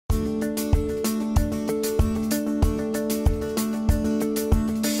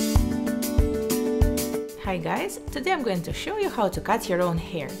Hi guys, today I'm going to show you how to cut your own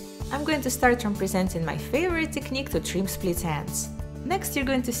hair. I'm going to start from presenting my favorite technique to trim split ends. Next you're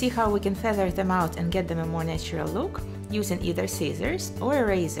going to see how we can feather them out and get them a more natural look using either scissors or a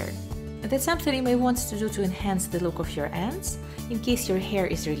razor. That's something you may want to do to enhance the look of your ends, in case your hair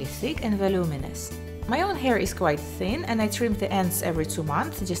is really thick and voluminous. My own hair is quite thin and I trim the ends every 2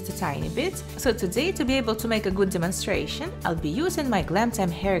 months, just a tiny bit, so today, to be able to make a good demonstration, I'll be using my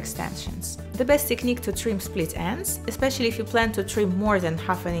Glamtime hair extensions. The best technique to trim split ends, especially if you plan to trim more than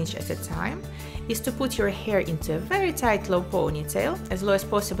 ½ inch at a time, is to put your hair into a very tight low ponytail, as low as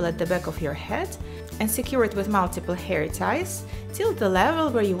possible at the back of your head, and secure it with multiple hair ties till the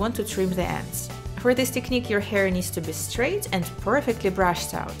level where you want to trim the ends. For this technique your hair needs to be straight and perfectly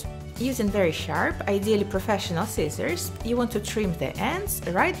brushed out. Using very sharp, ideally professional scissors, you want to trim the ends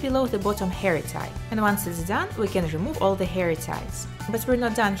right below the bottom hair tie. And once it's done, we can remove all the hair ties. But we're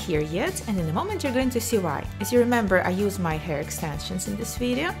not done here yet, and in a moment you're going to see why. As you remember, I use my hair extensions in this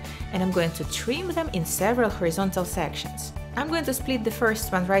video, and I'm going to trim them in several horizontal sections. I'm going to split the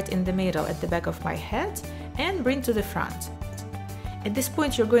first one right in the middle at the back of my head and bring to the front. At this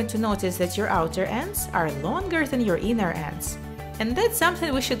point you're going to notice that your outer ends are longer than your inner ends. And that's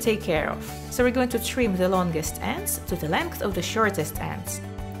something we should take care of. So we're going to trim the longest ends to the length of the shortest ends.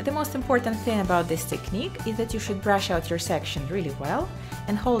 The most important thing about this technique is that you should brush out your section really well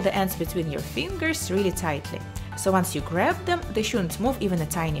and hold the ends between your fingers really tightly. So once you grab them, they shouldn't move even a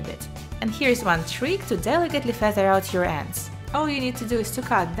tiny bit. And here's one trick to delicately feather out your ends. All you need to do is to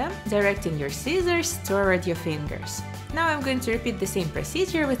cut them, directing your scissors toward your fingers. Now I'm going to repeat the same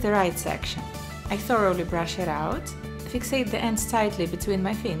procedure with the right section. I thoroughly brush it out, fixate the ends tightly between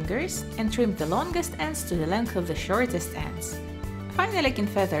my fingers, and trim the longest ends to the length of the shortest ends. Finally, I can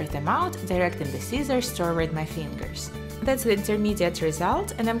feather them out, directing the scissors toward my fingers. That's the intermediate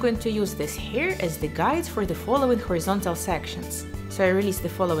result, and I'm going to use this here as the guide for the following horizontal sections. So I release the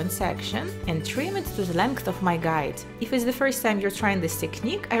following section and trim it to the length of my guide. If it's the first time you're trying this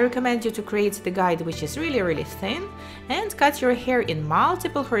technique, I recommend you to create the guide which is really thin and cut your hair in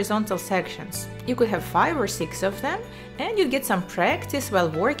multiple horizontal sections. You could have 5 or 6 of them, and you'd get some practice while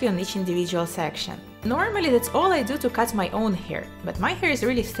working on each individual section. Normally that's all I do to cut my own hair, but my hair is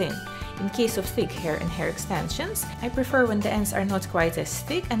really thin. In case of thick hair and hair extensions, I prefer when the ends are not quite as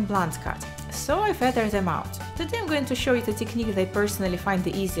thick and blunt cut, so I feather them out. Today I'm going to show you the technique that I personally find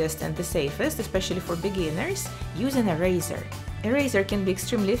the easiest and the safest, especially for beginners, using a razor. A razor can be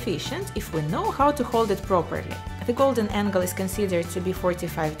extremely efficient if we know how to hold it properly. The golden angle is considered to be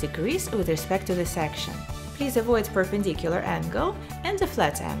 45 degrees with respect to the section. Please avoid perpendicular angle and a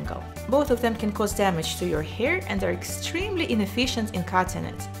flat angle. Both of them can cause damage to your hair and are extremely inefficient in cutting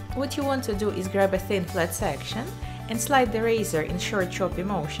it. What you want to do is grab a thin flat section and slide the razor in short choppy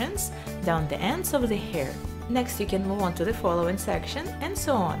motions down the ends of the hair. Next you can move on to the following section, and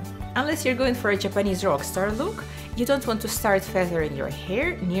so on. Unless you're going for a Japanese rock star look, you don't want to start feathering your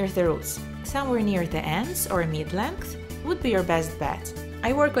hair near the roots. Somewhere near the ends or mid-length would be your best bet.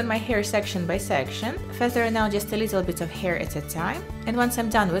 I work on my hair section by section, feathering out just a little bit of hair at a time, and once I'm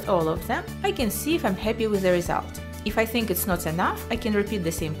done with all of them, I can see if I'm happy with the result. If I think it's not enough, I can repeat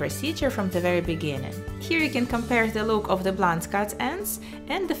the same procedure from the very beginning. Here you can compare the look of the blunt cut ends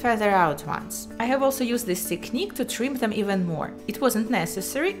and the feather out ones. I have also used this technique to trim them even more. It wasn't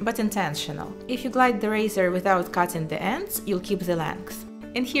necessary, but intentional. If you glide the razor without cutting the ends, you'll keep the length.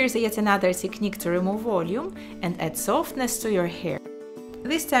 And here's yet another technique to remove volume and add softness to your hair.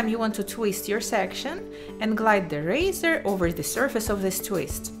 This time you want to twist your section and glide the razor over the surface of this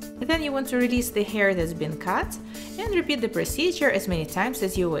twist. Then you want to release the hair that's been cut and repeat the procedure as many times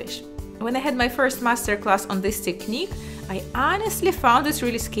as you wish. When I had my first masterclass on this technique, I honestly found it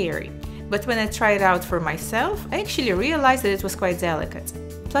really scary. But when I tried it out for myself, I actually realized that it was quite delicate.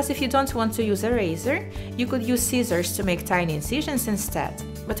 Plus, if you don't want to use a razor, you could use scissors to make tiny incisions instead.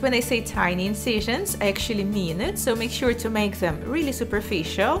 But when I say tiny incisions, I actually mean it, so make sure to make them really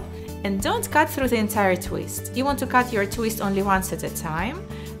superficial and don't cut through the entire twist. You want to cut your twist only once at a time,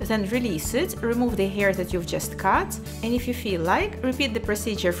 then release it, remove the hair that you've just cut, and if you feel like, repeat the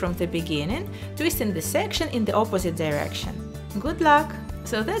procedure from the beginning, twisting the section in the opposite direction. Good luck!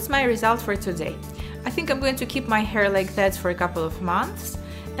 So that's my result for today. I think I'm going to keep my hair like that for a couple of months,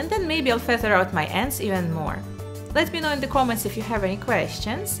 and then maybe I'll feather out my ends even more. Let me know in the comments if you have any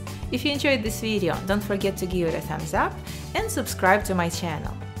questions. If you enjoyed this video, don't forget to give it a thumbs up and subscribe to my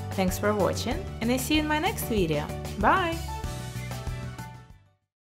channel. Thanks for watching, and I see you in my next video. Bye!